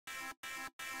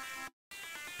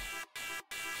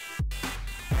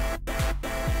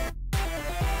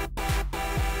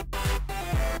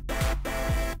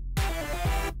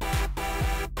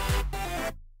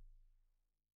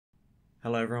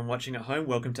Hello, everyone watching at home.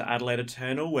 Welcome to Adelaide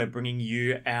Eternal. We're bringing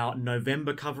you our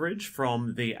November coverage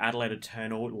from the Adelaide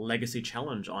Eternal Legacy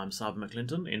Challenge. I'm Sarven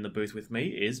McLinton. In the booth with me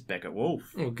is Beckett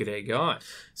Wolfe. Oh, g'day, guys.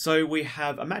 So we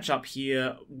have a match up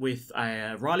here with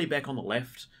Riley Beck on the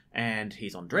left, and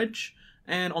he's on Dredge.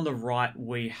 And on the right,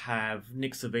 we have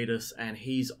Nick Savidis, and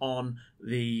he's on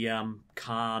the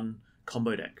Karn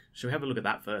combo deck. Should we have a look at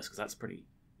that first? Because that's pretty...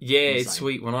 Yeah, insane. It's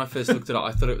sweet. When I first looked at it,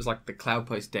 I thought it was like the Cloud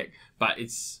Post deck, but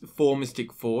it's for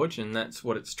Mystic Forge, and that's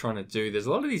what it's trying to do. There's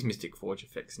a lot of these Mystic Forge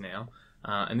effects now,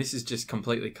 and this is just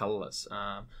completely colourless.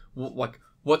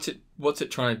 What's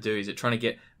it trying to do? Is it trying to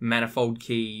get Manifold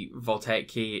Key, Voltaic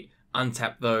Key,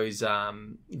 untap those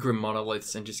Grim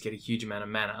Monoliths, and just get a huge amount of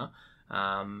mana?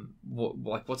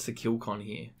 What's the kill con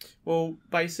here? Well,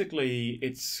 basically,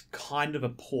 it's kind of a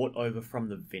port over from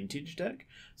the Vintage deck.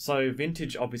 So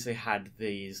Vintage obviously had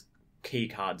these key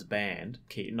cards banned.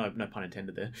 No pun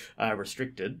intended there.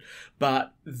 Restricted.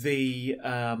 But the...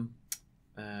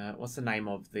 what's the name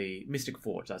of the... Mystic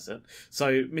Forge, that's it.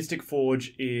 So Mystic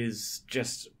Forge is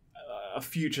just a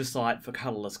future sight for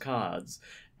colourless cards.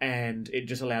 And it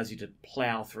just allows you to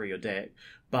plough through your deck.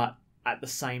 But at the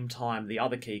same time, the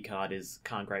other key card is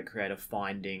Karn Great Creator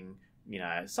finding,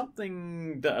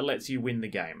 something that lets you win the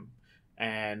game.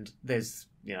 And there's,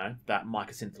 that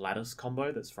Mycosynth Lattice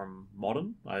combo that's from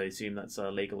Modern. I assume that's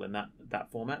legal in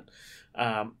that format.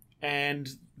 And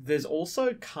there's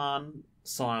also Karn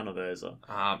Scion of Urza.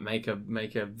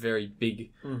 Make a very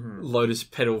big Lotus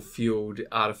Petal fueled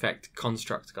artifact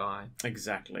construct guy.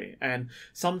 Exactly. And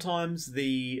sometimes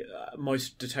the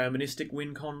most deterministic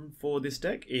win con for this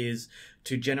deck is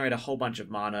to generate a whole bunch of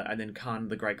mana, and then Karn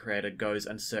the Great Creator goes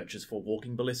and searches for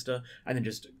Walking Ballista and then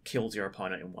just kills your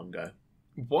opponent in one go.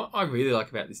 What I really like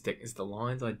about this deck is the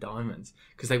Lion's Eye Diamonds,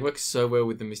 because they work so well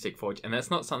with the Mystic Forge, and that's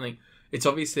not something... It's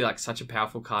obviously like such a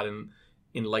powerful card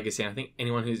in Legacy, and I think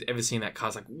anyone who's ever seen that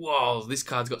card's like, whoa, this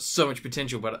card's got so much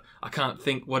potential, but I can't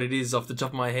think what it is off the top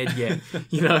of my head yet,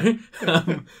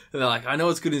 And they're like, I know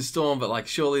it's good in Storm, but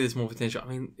surely there's more potential. I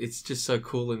mean, it's just so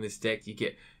cool in this deck. You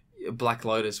get Black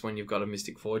Lotus when you've got a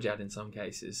Mystic Forge out in some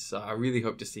cases, so I really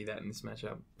hope to see that in this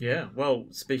matchup. Yeah, well,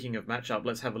 speaking of matchup,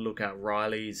 let's have a look at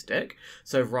Riley's deck.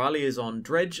 So Riley is on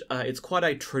Dredge. It's quite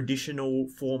a traditional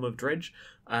form of Dredge.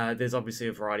 There's obviously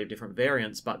a variety of different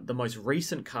variants, but the most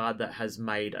recent card that has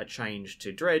made a change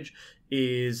to Dredge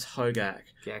is Hogak.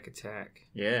 Gak Attack.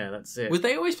 Yeah, that's it. Were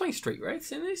they always playing Street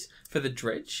Wraiths in this for the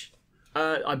Dredge?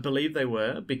 I believe they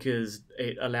were, because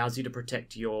it allows you to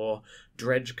protect your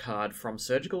Dredge card from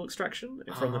surgical extraction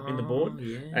in the board.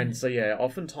 Yeah. And so,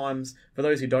 oftentimes, for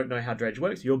those who don't know how Dredge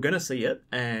works, you're going to see it,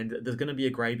 and there's going to be a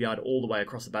graveyard all the way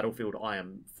across the battlefield, I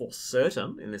am for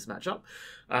certain, in this matchup.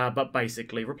 But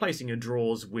basically, replacing your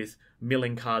draws with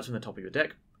milling cards from the top of your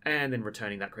deck, and then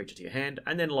returning that creature to your hand,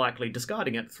 and then likely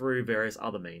discarding it through various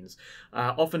other means.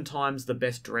 Oftentimes, the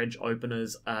best Dredge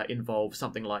openers involve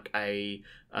something like a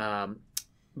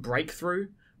breakthrough,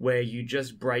 where you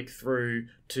just break through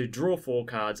to draw 4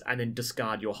 cards and then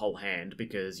discard your whole hand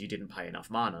because you didn't pay enough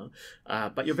mana.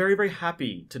 But you're very, very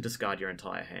happy to discard your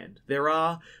entire hand. There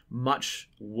are much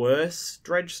worse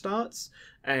Dredge starts,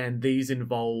 and these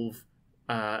involve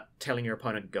telling your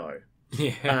opponent go.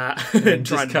 Yeah, and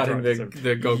just cutting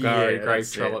the Golgari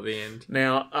Grave Troll at the end.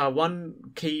 Now, one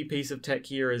key piece of tech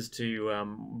here is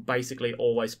to basically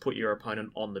always put your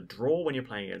opponent on the draw when you're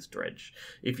playing against Dredge.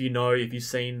 If you've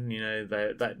seen,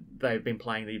 that they've been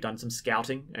playing, that you've done some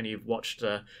scouting and you've watched,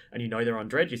 and they're on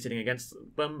Dredge, you're sitting against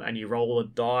them and you roll a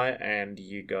die and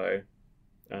you go,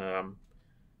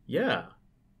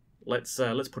 let's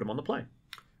put them on the play.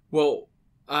 Well,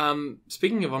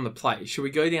 speaking of on the play, should we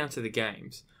go down to the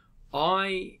games?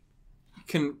 I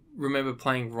can remember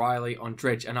playing Riley on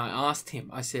Dredge, and I asked him,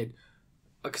 I said,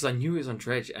 because I knew he was on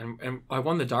Dredge, and I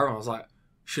won the die roll. I was like,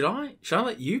 should I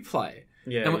let you play?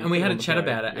 Yeah, and we had a chat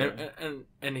about it, yeah.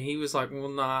 and he was like, well,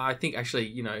 nah, I think actually,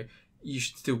 you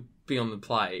should still be on the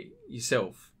play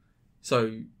yourself.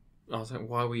 So I was like,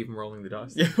 why are we even rolling the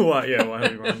dice? Why are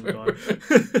we rolling the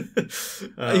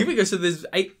dice? Here we go. So there's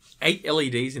eight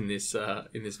LEDs in this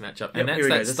matchup, and that's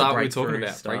that start we're talking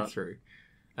about, breakthrough.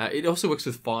 It also works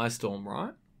with Firestorm,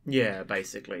 right? Yeah,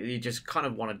 basically. You just kind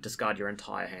of want to discard your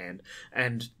entire hand.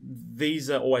 And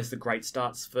these are always the great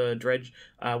starts for Dredge.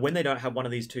 When they don't have one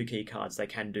of these 2 key cards, they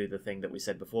can do the thing that we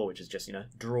said before, which is just,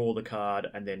 draw the card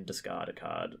and then discard a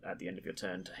card at the end of your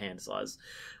turn to hand size.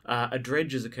 A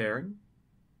Dredge is occurring.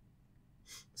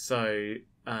 So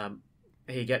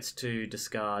he gets to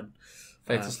discard...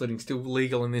 Fatal Slitting still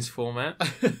legal in this format.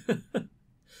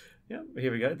 Yeah,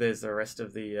 here we go. There's the rest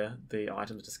of the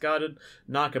items discarded.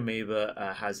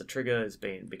 Narcomoeba has a trigger.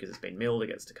 Because it's been milled, it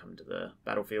gets to come to the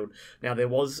battlefield. Now there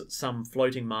was some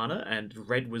floating mana, and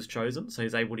red was chosen, so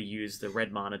he's able to use the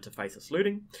red mana to face us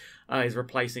looting. He's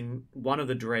replacing one of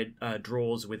the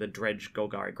draws with a Dredge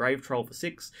Golgari Grave Troll for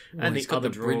 6, and the other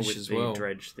draw with the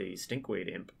Dredge, the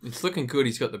Stinkweed Imp. It's looking good.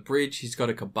 He's got the bridge. He's got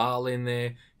a Cabal in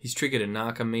there. He's triggered a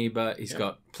Narcomoeba. He's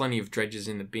got plenty of Dredges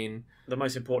in the bin. The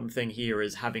most important thing here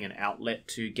is having an outlet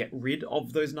to get rid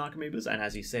of those Narcomoebas, and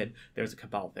as you said, there's a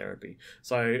Cabal therapy.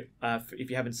 So if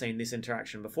you haven't seen this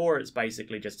interaction before, it's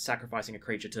basically just sacrificing a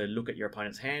creature to look at your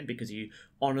opponent's hand because you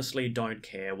honestly don't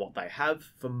care what they have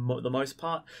for the most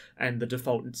part, and the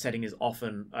default setting is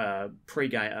often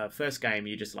pre-game, first game,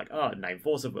 you're just like, name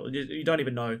Force of Will. You don't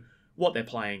even know what they're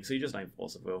playing, so you just name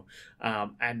Force of Will,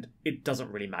 and it doesn't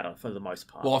really matter for the most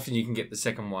part. Well, often you can get the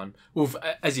second one. Well,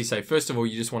 as you say, first of all,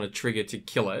 you just want to trigger to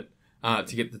kill it,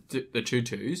 to get the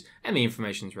 2/2s, and the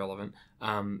information's relevant.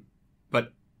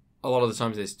 But a lot of the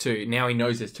times there's 2. Now he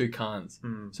knows there's 2 Karns,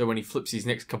 so when he flips his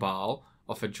next Cabal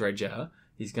off a Dredger,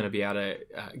 he's going to be able to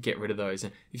get rid of those.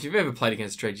 And if you've ever played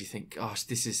against Dredge, you think, gosh,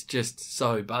 this is just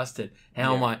so busted.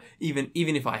 How am I, even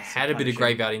if I had a bit of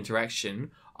graveyard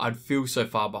interaction, I'd feel so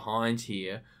far behind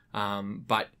here.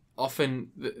 But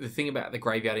often the thing about the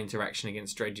graveyard interaction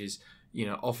against Dredges,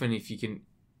 often if you can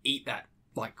eat that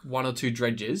like 1 or 2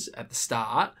 Dredges at the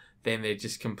start, then they're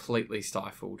just completely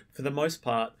stifled. For the most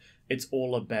part, it's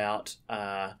all about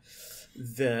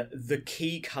the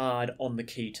key card on the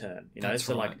key turn. That's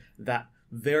so right. Like that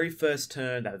very first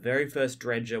turn, that very first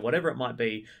Dredger, whatever it might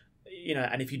be,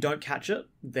 and if you don't catch it,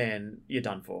 then you're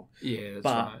done for. Yeah, that's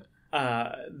right.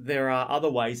 There are other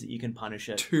ways that you can punish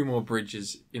it. 2 more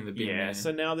bridges in the bin. Yeah,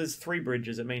 so now there's 3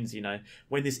 bridges. It means,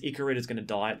 when this Icarid is going to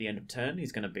die at the end of turn,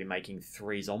 he's going to be making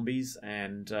 3 zombies,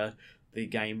 and the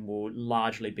game will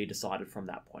largely be decided from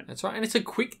that point. That's right, and it's a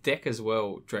quick deck as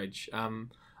well, Dredge.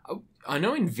 I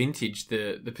know in Vintage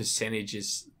the percentage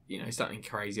is, something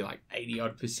crazy, like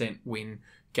 80-odd% win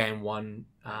game 1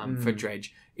 for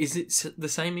Dredge. Is it the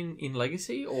same in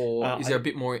Legacy, or is there a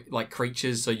bit more like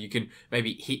creatures, so you can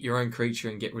maybe hit your own creature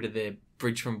and get rid of their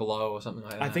bridge from below or something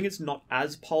like that? I think it's not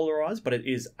as polarized, but it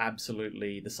is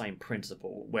absolutely the same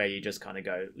principle, where you just kind of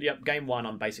go, yep, game 1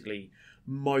 I'm basically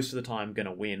most of the time going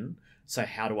to win, so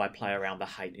how do I play around the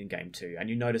hate in game 2? And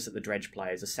you notice that the Dredge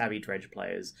players, the savvy Dredge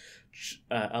players,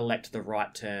 elect the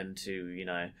right turn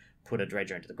to, put a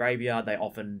Dredger into the graveyard. They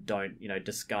often don't,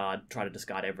 try to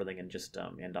discard everything and just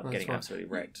end up getting absolutely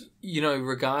wrecked.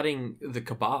 Regarding the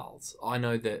Cabals, I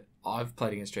know that I've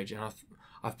played against Dredge, and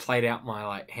I've played out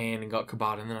my hand and got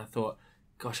Cabal, and then I thought,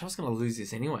 gosh, I was going to lose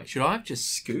this anyway. Should I have just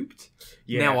scooped?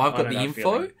 Yeah, now I've got the info,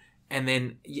 feeling. And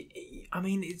then,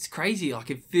 it's crazy. Like,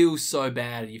 it feels so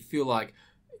bad. You feel like,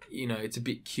 it's a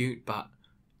bit cute, but,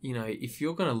 if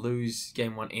you're going to lose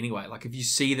game 1 anyway, like if you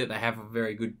see that they have a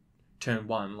very good turn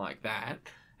 1 like that,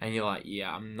 and you're like,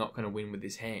 yeah, I'm not going to win with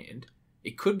this hand,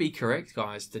 it could be correct,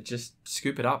 guys, to just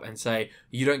scoop it up and say,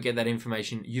 you don't get that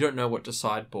information, you don't know what to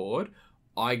sideboard,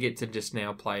 I get to just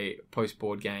now play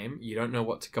post-board game, you don't know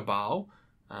what to Cabal,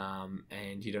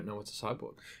 and you don't know what to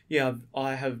sideboard. Yeah,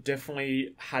 I have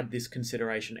definitely had this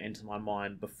consideration enter my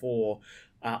mind before.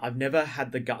 I've never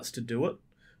had the guts to do it,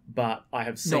 but I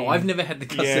have seen... No, I've never had the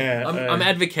guts. Yeah, I'm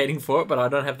advocating for it, but I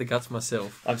don't have the guts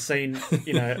myself. I've seen,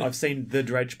 I've seen the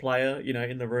Dredge player,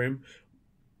 in the room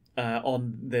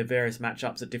on their various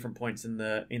matchups at different points in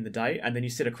the day, and then you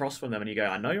sit across from them and you go,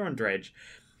 I know you're on Dredge.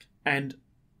 And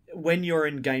when you're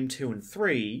in game 2 and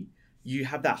 3, you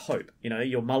have that hope.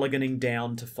 You're mulliganing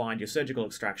down to find your surgical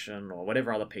extraction or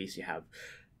whatever other piece you have.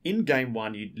 In game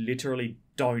 1, you literally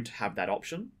don't have that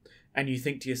option. And you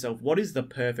think to yourself, what is the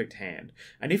perfect hand?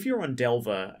 And if you're on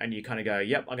Delver and you kind of go,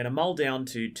 yep, I'm going to mull down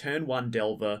to turn 1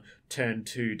 Delver, turn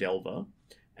 2 Delver,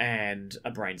 and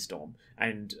a Brainstorm,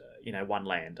 and 1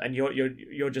 land, and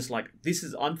you're just like,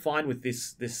 I'm fine with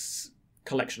this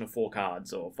collection of 4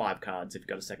 cards or 5 cards if you've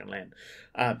got a second land,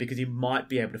 because you might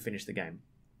be able to finish the game.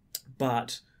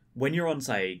 But when you're on,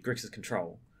 say, Grixis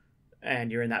Control,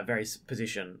 and you're in that very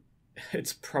position,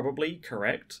 it's probably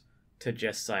correct to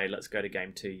just say, let's go to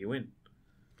game 2, you win.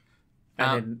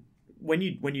 And then when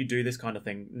you do this kind of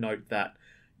thing, note that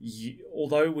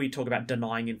although we talk about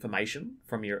denying information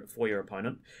for your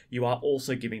opponent, you are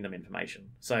also giving them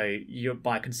information. So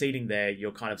by conceding there,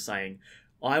 you're kind of saying,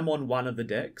 I'm on one of the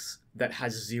decks that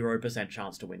has 0%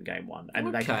 chance to win game 1.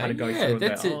 And they can kind of go through and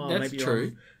that's go, that's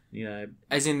true.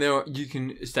 As in, you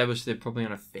can establish they're probably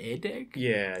on a fair deck.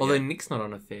 Yeah. Although Nick's not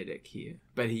on a fair deck here,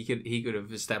 but he could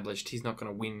have established he's not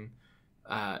going to win.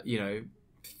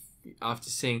 After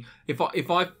seeing if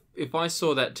I if I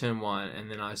saw that turn 1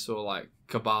 and then I saw like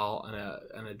Cabal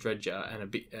and a Dredger and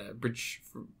a bridge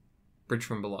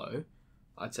from below,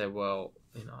 I'd say, well,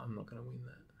 I'm not going to win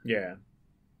that. Yeah.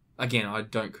 Again, I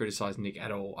don't criticize Nick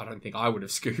at all. I don't think I would have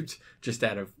scooped just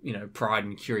out of pride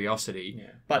and curiosity.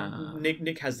 Yeah, but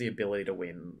Nick has the ability to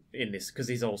win in this because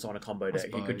he's also on a combo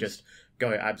deck. He could just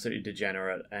go absolutely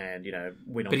degenerate and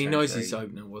win. But he knows his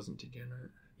opener wasn't degenerate.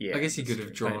 Yeah, I guess he could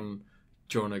have drawn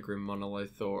a Grim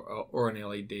Monolith or an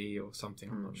LED or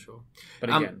something. I'm not sure. But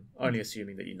again, only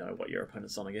assuming that you know what your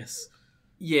opponent's on, I guess.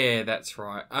 Yeah, that's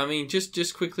right. I mean,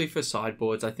 just quickly for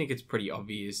sideboards, I think it's pretty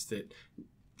obvious that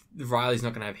Riley's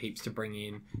not going to have heaps to bring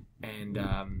in, and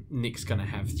Nick's going to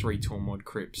have 3 Tormod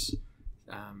Crypts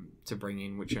to bring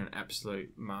in, which are an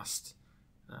absolute must.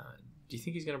 Do you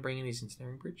think he's going to bring in his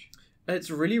Ensnaring Bridge? It's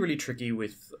really, really tricky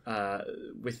with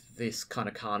this kind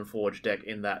of Karn-Forge deck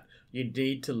in that you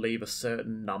need to leave a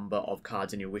certain number of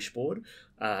cards in your wish board.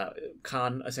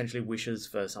 Karn essentially wishes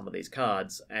for some of these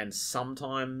cards, and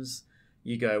sometimes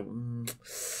you go,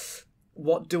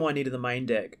 what do I need in the main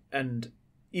deck? And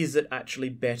is it actually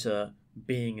better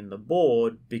being in the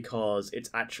board because it's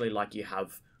actually like you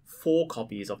have 4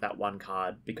 copies of that one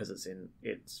card because it's in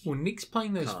its... Well, Nick's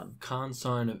playing those Karn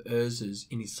Sign of Urzas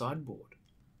in his sideboard,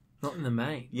 not in the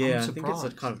main. Yeah, I think it's a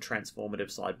kind of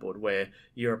transformative sideboard where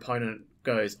your opponent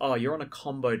goes, oh, you're on a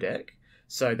combo deck,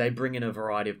 so they bring in a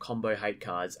variety of combo hate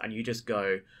cards, and you just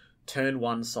go, turn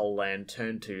 1 Soul Land,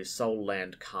 turn 2 Soul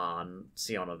Land Karn,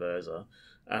 Scion of Urza,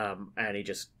 and he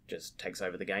just takes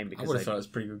over the game because I would have thought it was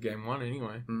pretty good game 1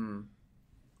 anyway.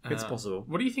 It's possible.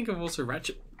 What do you think of also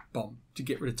Ratchet Bomb to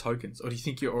get rid of tokens, or do you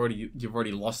think you've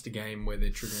already lost a game where they're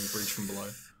triggering a bridge from below?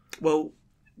 Well,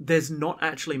 there's not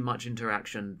actually much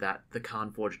interaction that the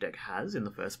Karn-Forge deck has in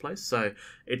the first place, so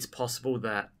it's possible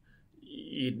that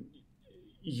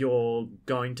you're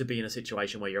going to be in a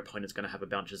situation where your opponent's going to have a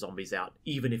bunch of zombies out,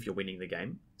 even if you're winning the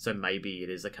game. So maybe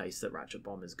it is a case that Ratchet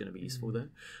Bomb is going to be useful there.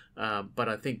 But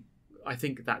I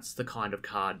think that's the kind of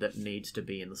card that needs to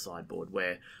be in the sideboard,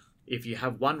 where if you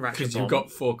have one Ratchet Bomb... Because you've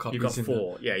got 4 copies. You've got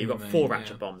 4. You've got 4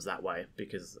 Ratchet Bombs that way,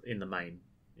 because in the main,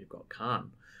 you've got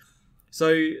Karn.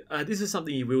 So this is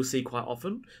something you will see quite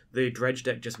often. The Dredge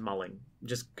deck just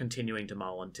continuing to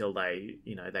mull until they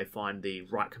find the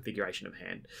right configuration of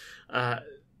hand.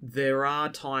 There are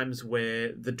times where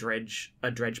a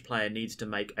Dredge player needs to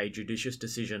make a judicious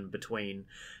decision between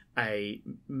a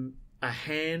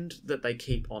hand that they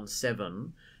keep on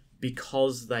 7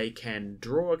 because they can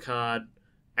draw a card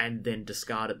and then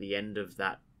discard at the end of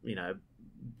that,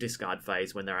 discard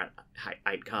phase when they're at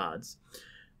 8 cards.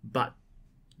 But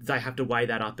they have to weigh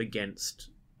that up against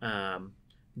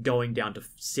going down to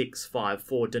 6, 5,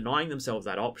 4, denying themselves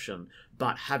that option,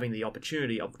 but having the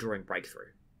opportunity of drawing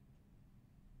breakthrough.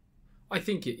 I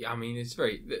think it's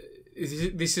very...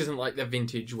 This isn't like the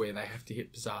vintage where they have to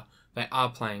hit Bazaar. They are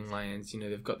playing lands.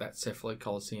 They've got that Cephalid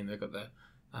Coliseum. They've got the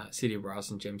City of Brass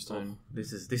and Gemstone.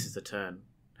 This is the turn.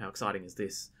 How exciting is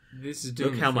this? This is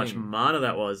doing Look how much mana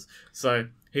that was. So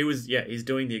he's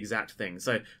doing the exact thing.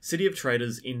 So City of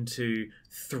Traders into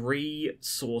 3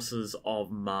 sources of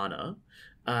mana,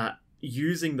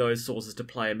 using those sources to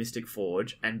play a Mystic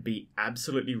Forge and be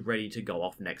absolutely ready to go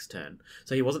off next turn.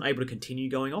 So he wasn't able to continue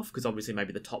going off because obviously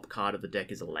maybe the top card of the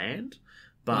deck is a land.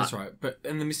 But that's right.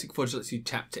 And the Mystic Forge lets you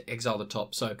tap to exile the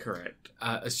top. So correct.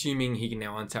 Assuming he can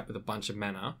now untap with a bunch of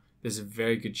mana, there's a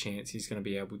very good chance he's going to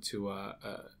be able to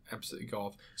absolutely go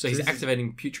off. So he's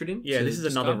activating Putrid Imp. Yeah, this is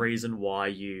another reason why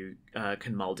you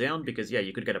can mull down, because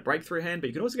you could get a breakthrough hand, but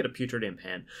you could also get a Putrid Imp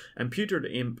hand. And Putrid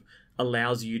Imp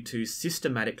allows you to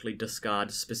systematically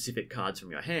discard specific cards from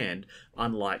your hand,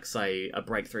 unlike, say, a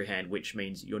breakthrough hand, which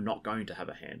means you're not going to have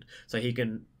a hand. So he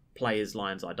can play his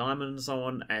Lion's Eye Diamond and so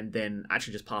on, and then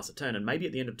actually just pass a turn, and maybe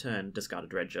at the end of turn, discard a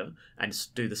Dredger, and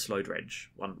do the slow dredge,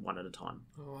 one at a time.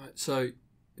 Alright, so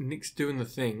Nick's doing the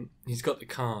thing. He's got the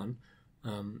Karn,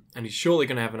 and he's surely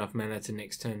going to have enough mana to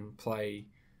next turn play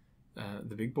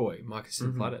the big boy, Marcus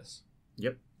and Platus.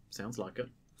 Yep, sounds like it.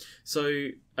 So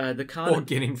the Karn... Or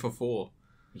get in for 4.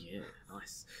 Yeah,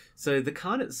 nice. So the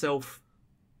Karn itself...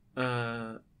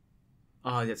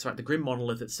 that's right, the Grim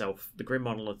Monolith itself. The Grim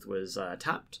Monolith was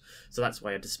tapped, so that's why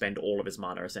he had to spend all of his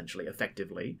mana, essentially,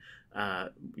 effectively,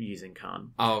 using Karn.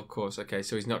 Oh, of course, okay,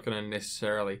 so he's not going to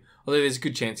necessarily... Although there's a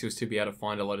good chance he was to be able to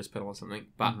find a Lotus Petal or something,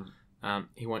 but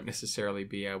he won't necessarily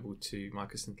be able to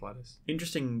Marcus and Platus.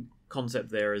 Interesting concept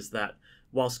there is that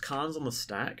whilst Karn's on the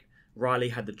stack, Riley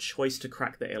had the choice to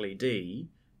crack the LED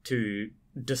to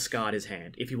discard his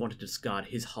hand, if he wanted to discard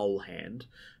his whole hand,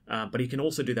 but he can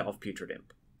also do that off Putrid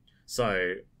Imp.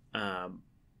 So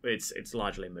it's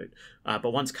largely moot.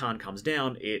 But once Karn comes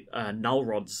down, it null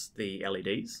rods the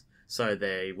LEDs, so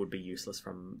they would be useless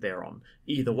from there on.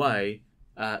 Either way,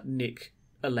 Nick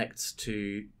elects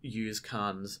to use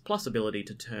Karn's plus ability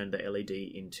to turn the LED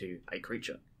into a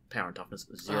creature. Power and toughness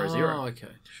 0/0. Oh, okay,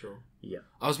 sure. Yeah.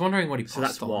 I was wondering what he passed So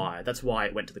that's on. That's why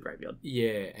it went to the graveyard.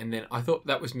 Yeah, and then I thought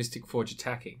that was Mystic Forge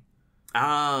attacking.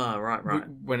 Ah, right.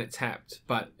 When it tapped,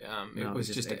 but No, it was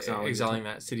just exiling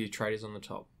that City of Traders on the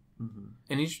top. Mm-hmm.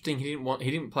 And interesting, he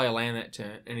didn't play a land that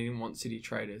turn, and he didn't want City of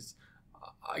Traders.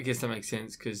 I guess that makes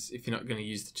sense because if you're not going to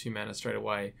use the 2 mana straight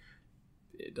away,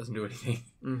 it doesn't do anything.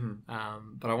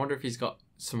 Mm-hmm. But I wonder if he's got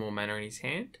some more mana in his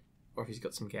hand, or if he's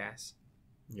got some gas.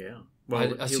 Yeah. Well,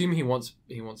 I assume he wants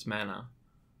mana.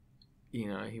 He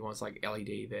wants like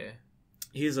LED there.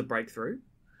 Here's a breakthrough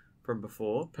from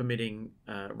before, permitting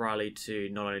Riley to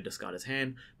not only discard his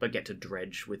hand, but get to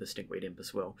Dredge with a Stinkweed Imp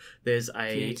as well. There's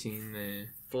a in there.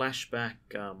 flashback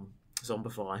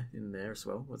Zombify in there as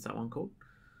well. What's that one called?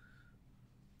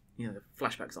 Yeah, the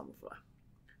flashback Zombify.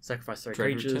 Sacrifice 3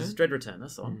 creatures. Dread Return,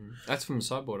 that's the one. That's from the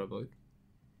sideboard, I believe.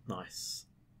 Nice.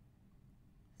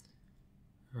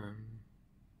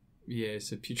 Yeah,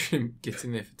 so Putrid gets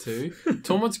in there for 2.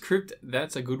 Tormod's Crypt,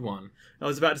 that's a good one. I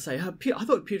was about to say, I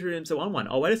thought Putrid Imp's a 1/1.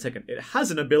 Oh, wait a second. It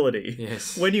has an ability.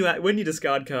 Yes. When you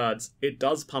discard cards, it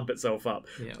does pump itself up.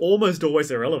 Yeah. Almost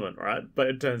always irrelevant, right? But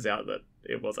it turns out that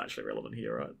it was actually relevant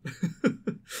here, right?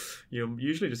 You're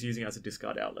usually just using it as a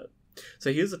discard outlet.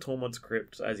 So here's the Tormod's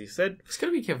Crypt, as you said. He's got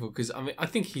to be careful because I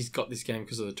think he's got this game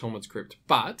because of the Tormod's Crypt,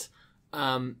 but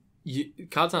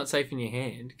cards aren't safe in your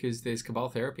hand because there's Cabal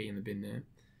Therapy in the bin there.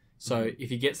 So if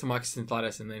he gets the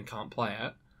Mycosynthitis and then can't play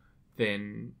it,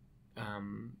 then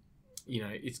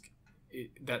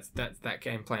that's that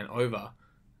game plan over.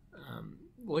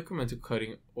 Liquid Metal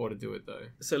Coating ought to do it though.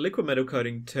 So Liquid Metal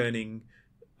Coating turning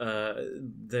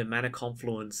the Mana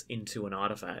Confluence into an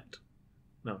artifact.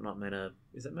 No, not Mana.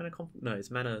 Is it Mana Confluence? No,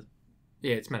 it's Mana.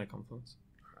 Yeah, it's Mana Confluence.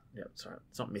 Yeah, sorry,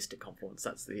 it's not Mystic Confluence.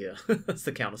 That's the that's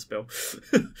the counterspell.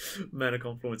 Mana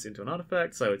Confluence into an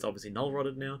artifact, so it's obviously null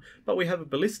rotted now. But we have a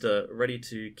Ballista ready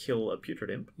to kill a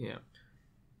Putrid Imp. Yeah.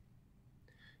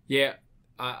 Yeah,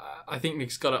 I think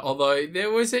Nick's got it. Although there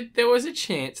was a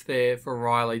chance there for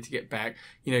Riley to get back.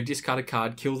 Discard a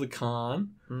card, kill the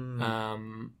Karn,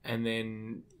 and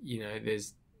then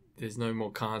there's no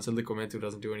more Karn, so Liquid Metal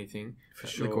doesn't do anything. For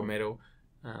sure. Liquid Metal.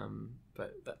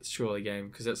 But that's surely a game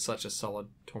because that's such a solid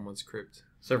Tormod's Crypt.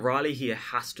 So Riley here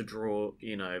has to draw,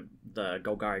 the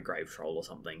Golgari Grave Troll or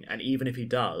something. And even if he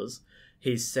does,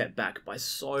 he's set back by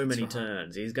so many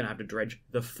turns. He's going to have to dredge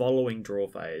the following draw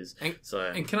phase.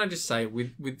 And can I just say,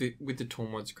 with the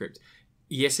Tormod's Crypt,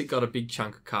 yes, it got a big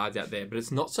chunk of cards out there, but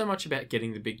it's not so much about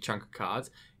getting the big chunk of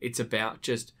cards. It's about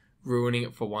just ruining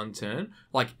it for one turn.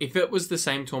 Like, if it was the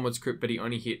same Tormod's Crypt, but he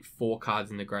only hit 4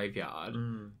 cards in the graveyard...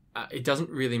 it doesn't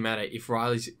really matter if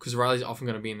because Riley's often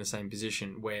going to be in the same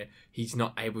position where he's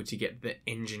not able to get the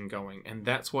engine going, and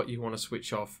that's what you want to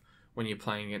switch off when you're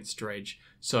playing against Dredge.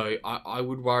 So I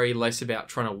would worry less about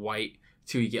trying to wait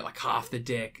till you get like half the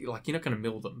deck. Like, you're not going to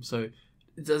mill them, so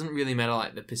it doesn't really matter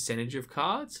like the percentage of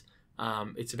cards.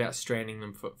 It's about stranding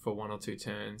them for 1 or 2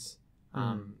 turns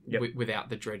without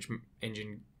the Dredge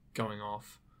engine going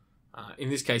off. In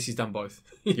this case, he's done both.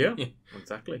 Yeah,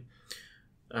 exactly.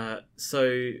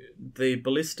 So the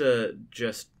Ballista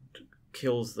just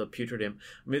kills the Putrid Imp.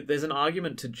 I mean, there's an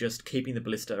argument to just keeping the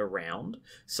Ballista around,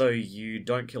 so you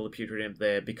don't kill the Putrid Imp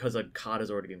there because a card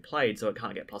has already been played, so it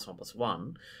can't get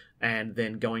 +1/+1. And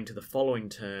then going to the following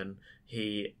turn,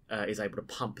 he is able to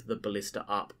pump the Ballista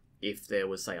up if there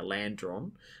was, say, a land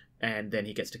drawn, and then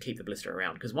he gets to keep the Ballista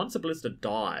around. Because once the Ballista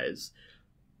dies,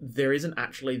 there isn't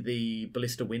actually the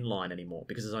Ballista win line anymore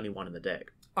because there's only one in the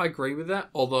deck. I agree with that,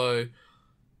 although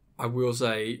I will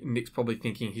say Nick's probably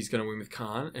thinking he's going to win with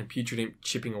Karn, and Putrid Imp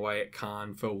chipping away at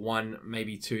Karn for 1,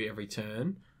 maybe 2 every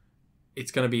turn.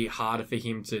 It's going to be harder for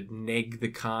him to neg the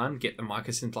Karn, get the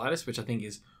Mycosynthitis, which I think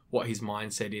is what his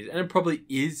mindset is. And it probably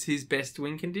is his best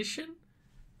win condition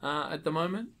at the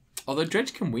moment. Although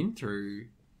Dredge can win through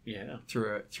a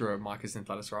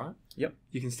Mycosynthitis, right? Yep.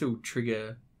 You can still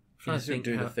trigger... You can still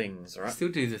do the things, right? Still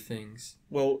do the things.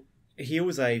 Well... Here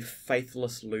was a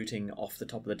Faithless Looting off the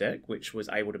top of the deck, which was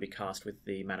able to be cast with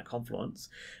the Mana Confluence.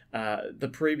 The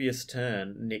previous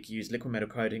turn, Nick used Liquid Metal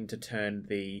Coating to turn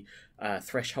the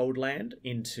Threshold land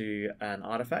into an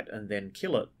artifact and then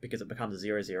kill it because it becomes a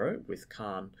 0/0 with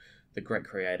Karn, the Great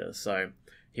Creator. So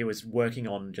he was working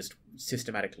on just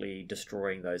systematically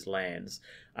destroying those lands.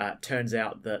 Turns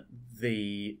out that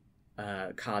the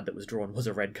card that was drawn was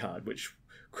a red card, which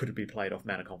could be played off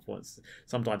Mana Confluence.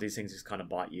 Sometimes these things just kind of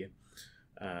bite you.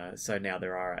 So now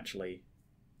there are actually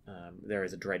there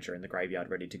is a Dredger in the graveyard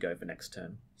ready to go for next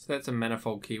turn. So that's a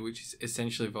manifold key, which is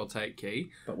essentially a voltaic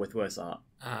key. But with worse art.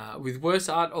 With worse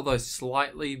art, although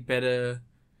slightly better...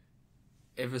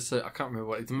 I can't remember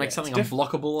what... To make something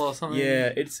unblockable or something?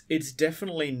 Yeah, it's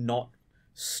definitely not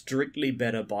strictly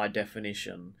better by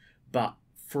definition, but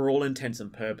for all intents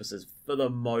and purposes, for the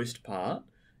most part,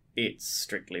 it's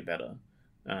strictly better.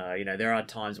 There are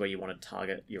times where you want to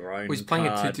target your own. He's playing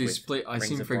a 2-2 with split, I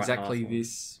assume, for exactly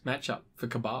this matchup for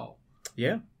Cabal.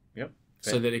 Yeah, yep.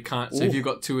 So that it can't. So if you've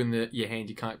got 2 in your hand,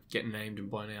 you can't get named and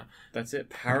blown out. That's it.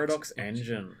 Paradox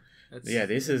Engine.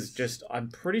 This is just... I'm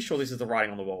pretty sure this is the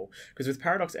writing on the wall. Because with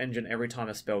Paradox Engine, every time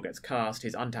a spell gets cast,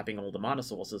 he's untapping all the mana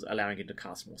sources, allowing him to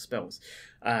cast more spells.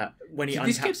 When he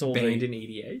untaps all banned in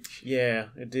EDH? Yeah,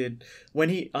 it did. When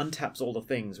he untaps all the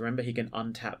things, remember he can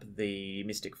untap the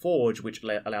Mystic Forge, which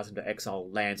allows him to exile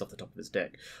lands off the top of his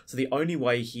deck. So the only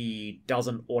way he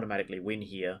doesn't automatically win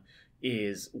here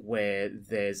is where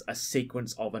there's a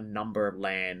sequence of a number of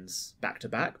lands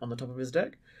back-to-back on the top of his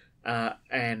deck.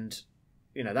 And...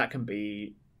 that can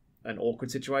be an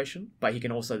awkward situation, but he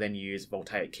can also then use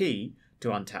Voltaic Key to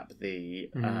untap the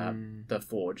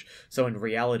Forge. So in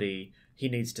reality, he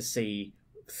needs to see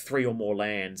 3 or more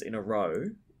lands in a row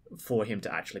for him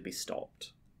to actually be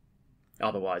stopped.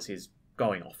 Otherwise, he's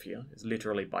going off here. It's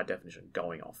literally, by definition,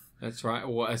 going off. That's right.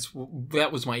 Well,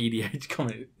 that was my EDH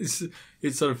comment.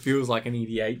 It sort of feels like an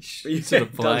EDH sort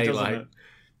of play,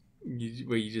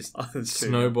 where you just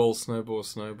snowball.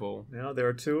 Now there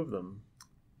are 2 of them.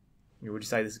 Would you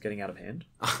say this is getting out of hand?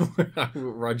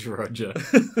 Roger.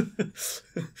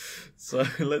 So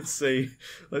let's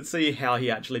see how he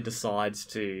actually decides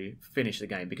to finish the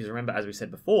game. Because remember, as we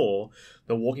said before,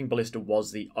 the Walking Ballista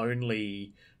was the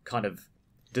only kind of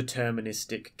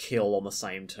deterministic kill on the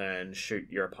same turn, shoot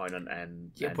your opponent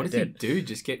and what does he do?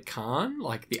 Just get Karn?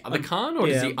 Like the other Karn? Or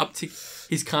does he uptick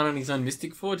his Karn on his own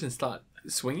Mystic Forge and start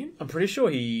swinging? I'm pretty sure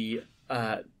he...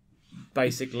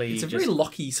 basically, it's a very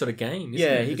locky sort of game. Isn't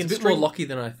it? It's a bit more locky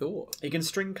than I thought. He can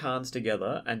string Karns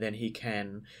together, and then he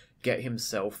can get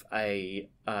himself a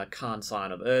Karn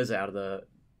Scion of Urza out of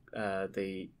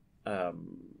the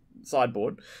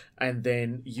sideboard, and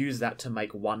then use that to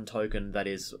make 1 token that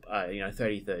is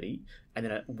 30/30, and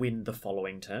then win the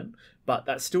following turn. But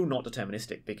that's still not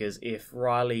deterministic, because if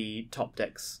Riley top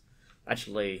decks,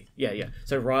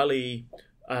 so Riley.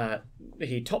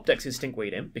 He top decks his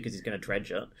Stinkweed Imp because he's going to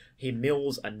dredge it. He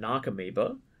mills a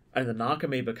Narcomoeba, and the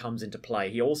Narcomoeba comes into play.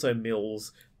 He also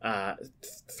mills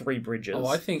 3 bridges.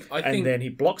 I think, and then he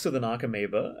blocks with the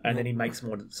Narcomoeba, and then he makes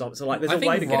more. So there's a way to get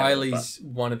out of it. Riley's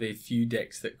one of the few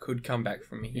decks that could come back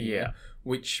from here,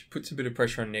 which puts a bit of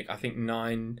pressure on Nick. I think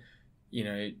 99%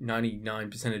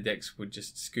 of decks would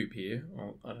just scoop here.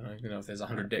 Or, I don't know if there's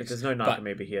 100 decks. There's no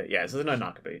Narcomoeba here. Yeah, so there's no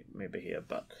Narcomoeba here,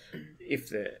 but if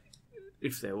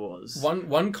there was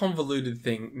one convoluted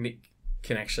thing Nick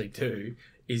can actually do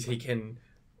is he can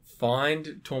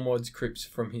find Tormod's Crypts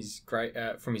from his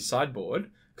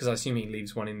sideboard, because I assume he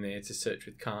leaves 1 in there to search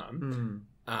with Karn,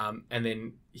 and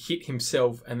then hit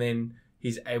himself, and then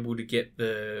he's able to get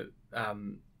the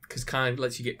because Karn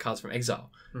lets you get cards from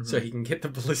exile, so he can get the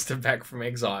Ballista back from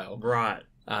exile. Right.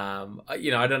 I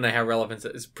don't know how relevant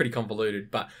it's pretty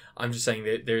convoluted, but I'm just saying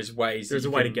that there's ways. There's a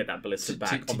way to get that Ballista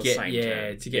back on the same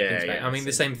turn. To get things back. I mean,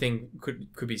 the same thing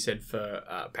could be said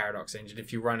for Paradox Engine.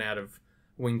 If you run out of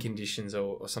win conditions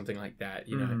or something like that,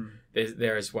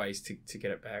 there is ways to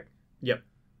get it back. Yep,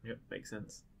 makes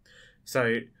sense.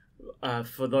 So,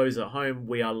 for those at home,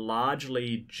 we are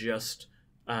largely just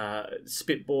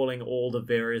spitballing all the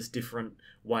various different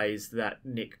ways that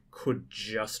Nick could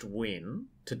just win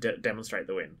to demonstrate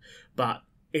the win, but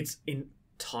it's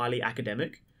entirely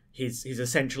academic. He's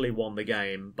essentially won the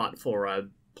game, but for a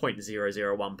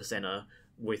 0.001%er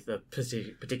with a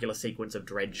particular sequence of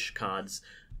dredge cards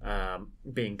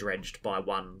being dredged by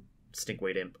 1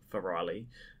 Stinkweed Imp for Riley.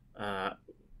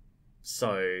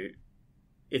 So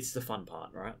it's the fun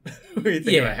part, right? We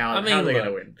think about how they're going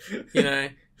to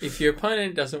win. If your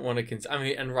opponent doesn't want to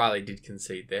concede, and Riley did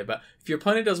concede there, but if your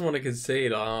opponent doesn't want to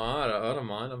concede, I don't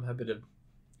mind. I'm happy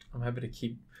to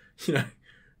keep,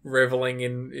 reveling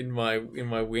in my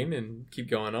win and keep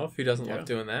going off. Who doesn't like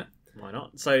doing that? Why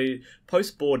not? So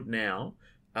post board now,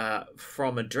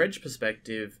 from a dredge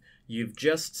perspective, you've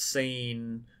just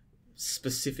seen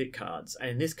specific cards, and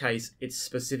in this case, it's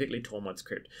specifically Tormod's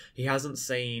Crypt. He hasn't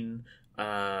seen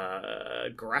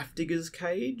Grafdigger's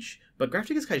Cage, but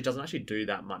Grafdigger's Cage doesn't actually do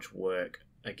that much work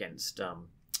against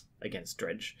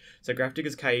Dredge. So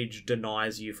Grafdigger's Cage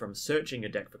denies you from searching a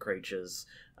deck for creatures,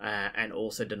 and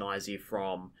also denies you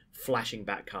from flashing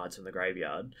back cards from the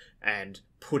graveyard and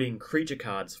putting creature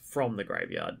cards from the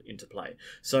graveyard into play.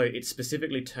 So it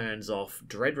specifically turns off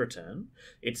Dread Return.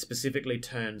 It specifically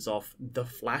turns off the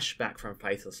flashback from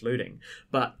Faithless Looting.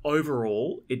 But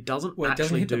overall, it doesn't Well, it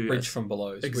doesn't actually hit do the bridge from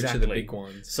below, Exactly. which are the big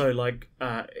ones. So, like,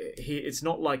 it's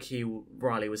not like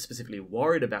Riley was specifically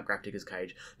worried about Grafdigger's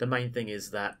Cage. The main thing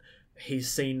is that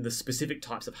he's seen the specific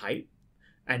types of hate,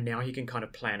 and now he can kind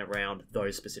of plan around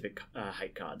those specific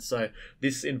hate cards. So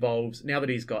this involves, now that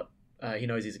he's got, he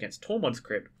knows he's against Tormod's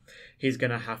Crypt, he's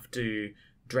going to have to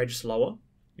dredge slower,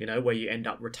 where you end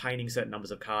up retaining certain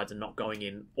numbers of cards and not going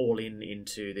in all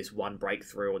into this one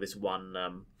breakthrough or this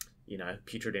one,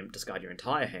 Putrid Imp, discard your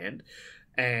entire hand,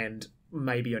 and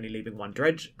maybe only leaving one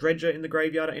dredger in the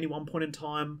graveyard at any one point in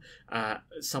time,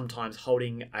 sometimes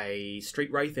holding a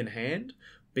Street Wraith in hand,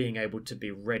 being able to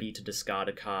be ready to discard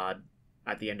a card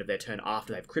at the end of their turn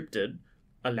after they've crypted,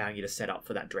 allowing you to set up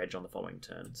for that dredge on the following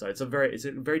turn. So it's a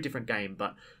very different game,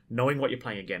 but knowing what you're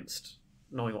playing against,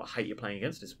 knowing what hate you're playing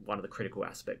against is one of the critical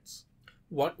aspects.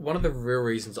 One of the real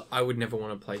reasons I would never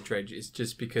want to play Dredge is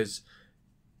just because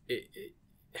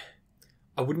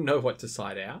I wouldn't know what to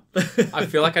side out. I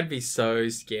feel like I'd be so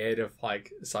scared of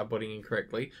sideboarding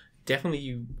incorrectly.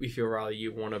 Definitely, if you're Riley,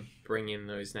 you want to bring in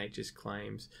those Nature's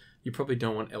Claims. You probably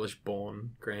don't want Elish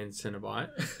Born, Grand Cenobite.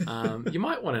 You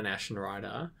might want an Ashen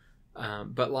Rider.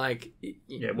 But what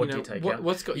do you take out?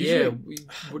 What's got? Usually,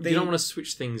 you don't want to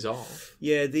switch things off.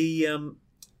 Yeah,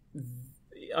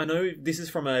 I know this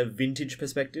is from a vintage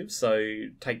perspective, so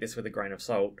take this with a grain of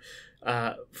salt.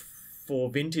 For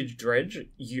vintage Dredge,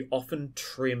 you often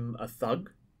trim a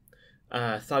Thug.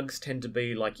 Thugs tend to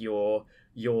be like your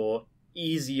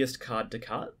easiest card to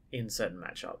cut in certain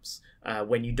matchups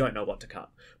when you don't know what to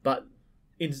cut. But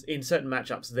in certain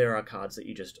matchups, there are cards that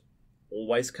you just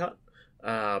always cut.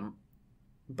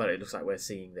 But it looks like we're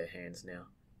seeing their hands now.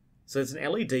 So it's an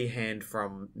LED hand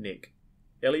from Nick.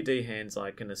 LED hands,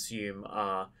 I can assume,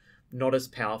 are not as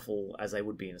powerful as they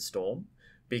would be in a Storm,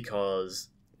 because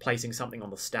placing something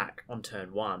on the stack on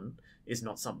turn 1 is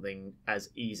not something as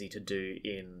easy to do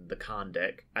in the Karn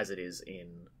deck as it is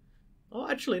in... Oh,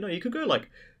 actually, no, you could go like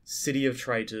City of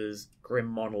Traitors, Grim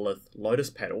Monolith, Lotus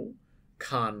Petal,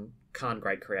 Karn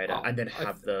Great Creator, and then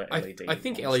have the LED. I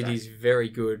think LED is very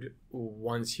good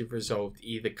once you've resolved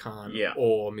either Karn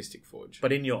or Mystic Forge.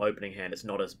 But in your opening hand, it's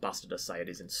not as busted as, say, it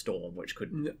is in Storm, which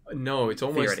could... No, it's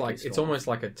almost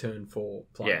like a turn 4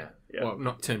 play. Yeah. Well,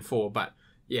 not turn 4, but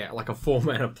like a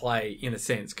 4-mana play in a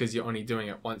sense, because you're only doing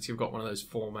it once you've got one of those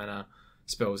 4-mana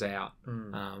spells out.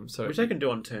 Which they can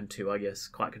do on turn 2, I guess,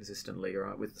 quite consistently,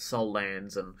 right? With the Soul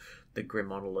Lands and the Grim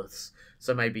Monoliths.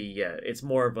 So maybe, it's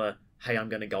more of a, hey, I'm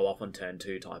going to go off on turn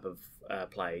 2 type of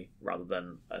play, rather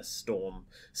than a Storm.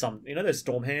 Those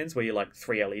Storm hands where you're like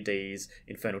 3 LEDs,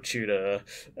 Infernal Tutor,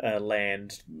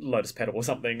 land, Lotus Petal or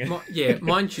something.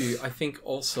 Mind you, I think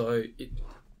also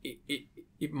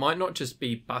it might not just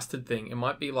be busted thing. It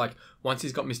might be like once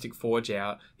he's got Mystic Forge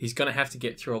out, he's going to have to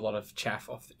get through a lot of chaff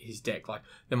off his deck. Like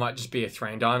there might just be a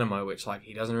Thrain Dynamo, which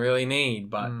he doesn't really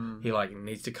need, but he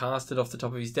needs to cast it off the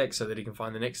top of his deck so that he can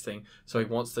find the next thing. So he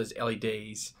wants those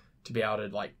LEDs to be able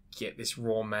to get this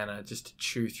raw mana just to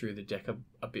chew through the deck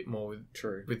a bit more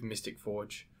with Mystic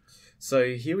Forge.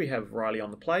 So here we have Riley on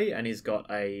the play, and he's got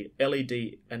an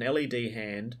LED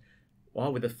hand,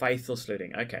 with a Faithless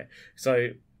Looting. Okay,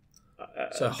 so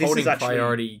holding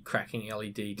priority, cracking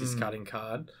LED, discarding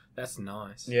card. That's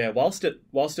nice. Yeah, whilst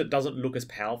it doesn't look as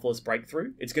powerful as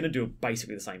Breakthrough, it's going to do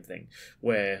basically the same thing.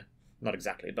 Where, not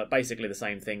exactly, but basically the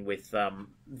same thing with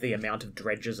the amount of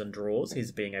dredges and draws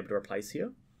he's being able to replace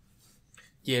here.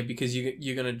 Yeah, because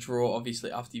you're going to draw,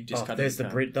 obviously, after you've discarded there's the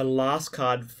bridge. The last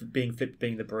card being flipped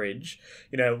being the bridge.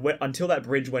 Until that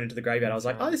bridge went into the graveyard, I was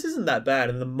like, this isn't that bad.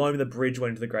 And the moment the bridge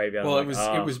went into the graveyard,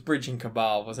 it was bridging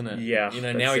Cabal, wasn't it? Yeah.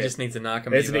 Now he just needs a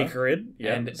Narcomoeba. There's an Icarid.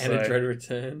 And a Dread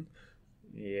Return.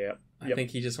 Yeah. I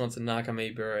think he just wants a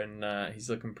Narcomoeba, and he's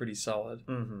looking pretty solid.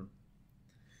 Mm-hmm.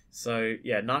 So,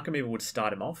 Narcomoeba would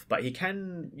start him off, but he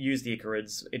can use the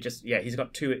Icarids. He's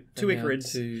got two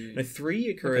Icarids.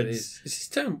 3 Icarids. Is this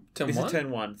turn 1? This is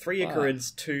turn 1. 3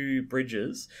 Icarids, 2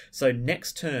 bridges. So,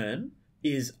 next turn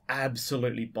is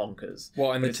absolutely bonkers.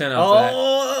 Well, and the turn after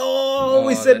that...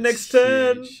 we said next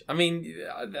turn! Huge. I mean,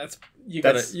 you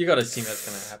got to assume that's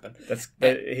going to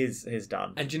happen. He's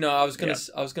done. And, I was going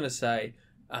to say,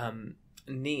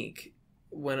 Nick...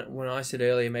 When I said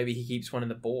earlier, maybe he keeps one in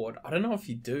the board. I don't know if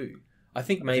you do. I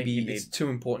think maybe it's too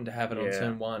important to have it on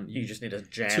turn 1. You just need a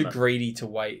jam. Too greedy to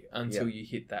wait until you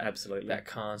hit that. Absolutely. That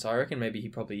Karn. So I reckon maybe he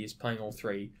probably is playing all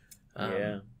 3.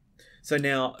 So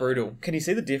now, brutal. Can you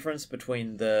see the difference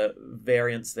between the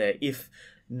variants there? If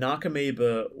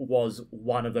Narcomoeba was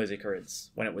one of those Icarids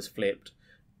when it was flipped.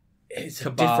 It's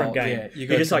Cabal, a different game. yeah, you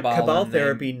You're just like Cabal and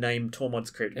Therapy, name Tormod's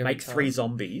Crypt, every make time. 3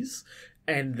 zombies,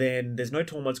 and then there's no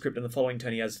Tormod's Crypt in the following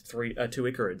turn. He has 2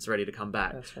 Icarids ready to come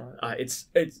back. That's right. It's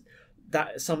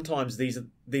that sometimes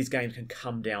these games can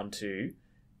come down to,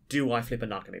 do I flip a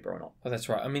Narcomoeba or not? Oh, that's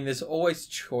right. I mean, there's always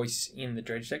choice in the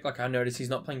Dredge deck. Like, I noticed he's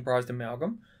not playing Brized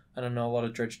Amalgam. I don't know a lot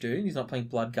of Dredge do. He's not playing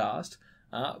Bloodghast.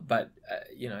 But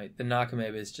the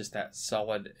Narcomoeba is just that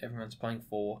solid. Everyone's playing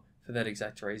for that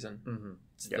exact reason. Mm-hmm.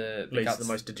 It's At least the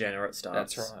most degenerate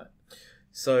starts. That's right.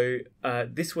 So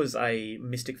this was a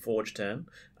Mystic Forge turn,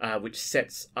 which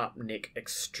sets up Nick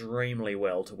extremely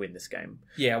well to win this game.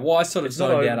 Yeah, well, I sort of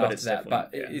zoned out after that,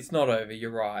 but yeah. it's not over.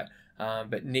 You're right.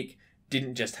 But Nick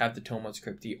didn't just have the Tormod's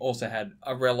Crypt. He also had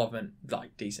a relevant,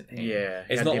 decent hand. Yeah,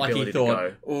 it's not like he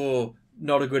thought, oh,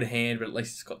 not a good hand, but at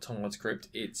least it's got Tormod's Crypt.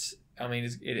 It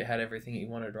had everything he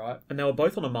wanted, right? And they were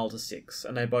both on a Malta 6,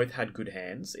 and they both had good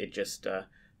hands. It just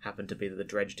happened to be that the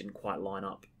Dredge didn't quite line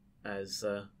up as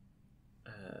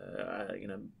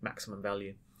maximum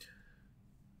value.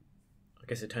 I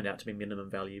guess it turned out to be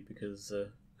minimum value because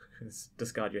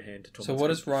discard your hand to Tormod's So what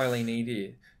does Riley need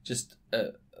here? Just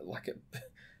like a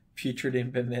putrid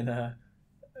imp, and then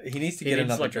he needs to get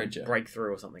another Dredger.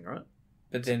 Breakthrough or something, right?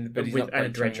 But he's with not and a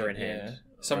Dredger in yeah. hand.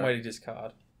 Some way to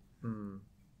discard.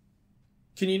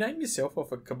 Can you name yourself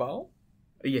off a Cabal?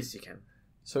 Yes, you can.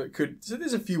 So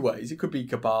there's a few ways. It could be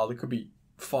Cabal. It could be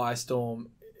Firestorm.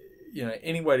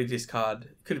 Any way to discard.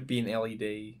 It could be an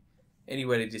LED. Any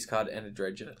way to discard and a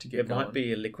Dredger to get going. It might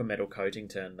be a liquid metal coating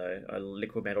turn though, a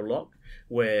liquid metal lock,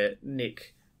 where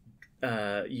Nick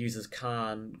uses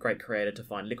Karn, Great Creator, to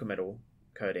find liquid metal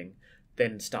coating,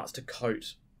 then starts to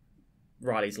coat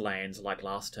Riley's lands like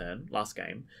last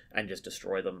game, and just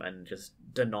destroy them and just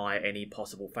deny any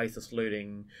possible Faithless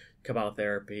Looting, Cabal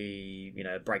Therapy,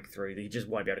 breakthrough. He just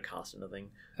won't be able to cast anything.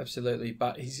 Absolutely,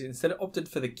 but he's instead opted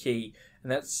for the key,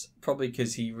 and that's probably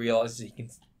because he realizes he can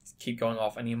keep going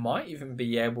off, and he might even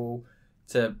be able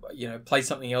to, play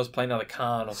something else, play another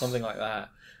Karn or something like that.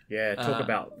 Yeah, talk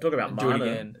about mana.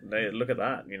 Again. Look at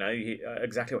that.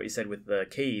 Exactly what you said with the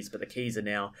keys, but the keys are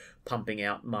now pumping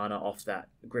out mana off that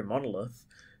Grim Monolith,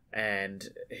 and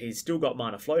he's still got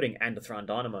mana floating and a Thrawn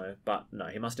Dynamo, but no,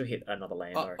 he must have hit another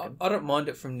land, I reckon. I don't mind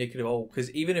it from Nick at all,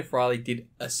 because even if Riley did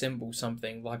assemble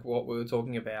something like what we were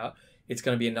talking about, it's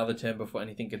going to be another turn before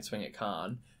anything can swing at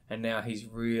Karn, and now he's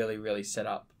really, really set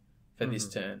up for this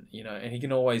turn, and he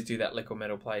can always do that liquid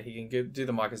metal play. He can do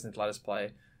the Mycosynth Lattice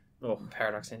play. Oh,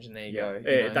 Paradox Engine, there you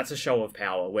go. That's a show of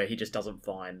power where he just doesn't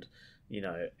find,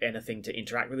 anything to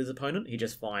interact with his opponent. He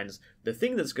just finds the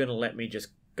thing that's going to let me just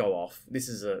go off. This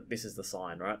is the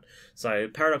sign, right? So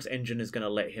Paradox Engine is going to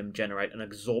let him generate an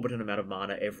exorbitant amount of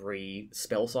mana every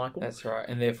spell cycle. That's right,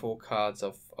 and therefore cards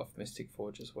of Mystic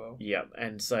Forge as well. Yeah,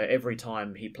 and so every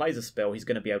time he plays a spell, he's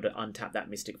going to be able to untap that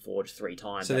Mystic Forge 3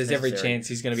 times. So there's every chance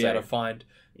he's going to be able to find,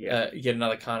 get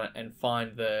another card and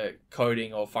find the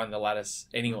coding or find the lattice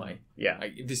anyway. Yeah.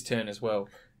 This turn as well.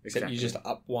 Except Exactly. you just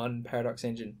up one Paradox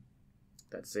Engine.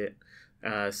 That's it.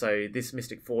 So this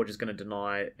Mystic Forge is going to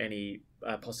deny any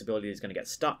possibility he's going to get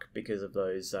stuck because of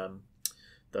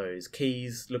those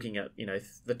keys. Looking at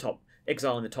the top,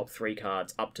 exiling the top 3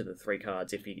 cards up to the 3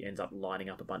 cards if he ends up lining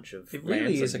up a bunch of. It really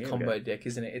lands is a combo deck,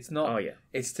 isn't it? It's not. Oh yeah.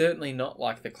 It's certainly not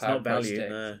like the Cloud value. deck.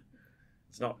 No.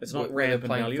 It's not ramp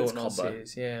and value. It's combo.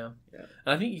 Yeah. And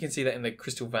I think you can see that in the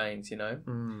Crystal Veins.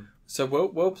 Mm. So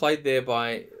well played there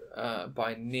by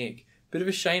Nick. Bit of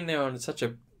a shame there on such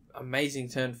a amazing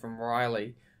turn from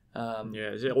Riley.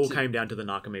 It all came down to the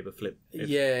Narcomoeba flip.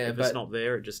 If but it's not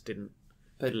there, it just didn't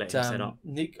let him set up.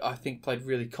 Nick, I think, played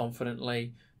really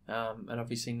confidently, and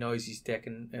obviously knows his deck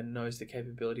and knows the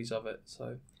capabilities of it.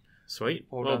 So sweet.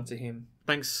 Well done to him.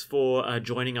 Thanks for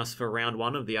joining us for round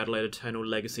 1 of the Adelaide Eternal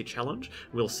Legacy Challenge.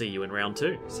 We'll see you in round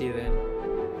 2. See you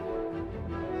then.